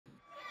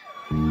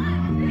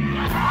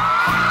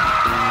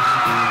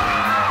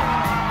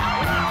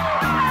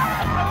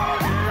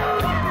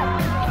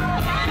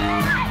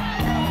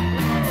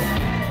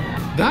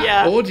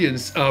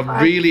audience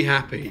are really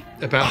happy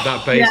about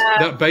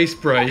that bass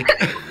break.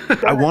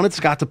 I wanted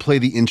Scott to play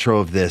the intro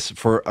of this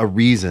for a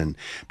reason,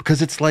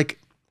 because it's like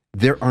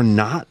there are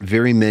not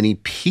very many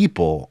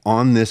people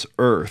on this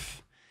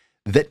earth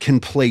that can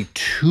play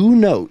 2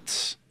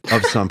 notes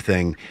of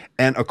something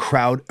and a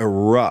crowd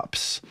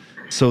erupts.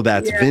 So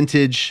that's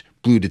vintage,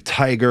 Blu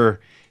DeTiger.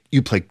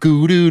 You play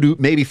goo-doo-doo,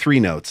 maybe 3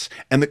 notes,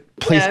 and the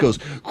place goes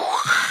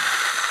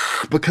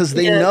because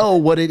they know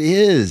what it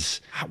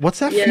is. What's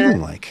that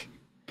feeling like?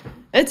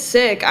 It's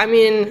sick. I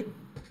mean,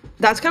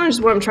 that's kind of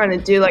just what I'm trying to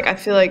do. Like, I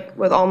feel like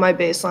with all my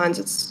bass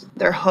lines,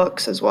 they're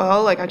hooks as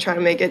well. Like, I try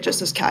to make it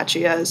just as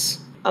catchy as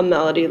a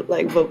melody,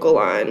 like vocal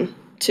line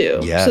too.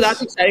 Yes. So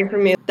that's exciting for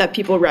me that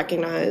people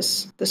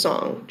recognize the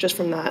song just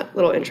from that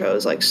little intro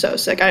is like so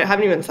sick. I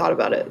haven't even thought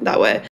about it that way.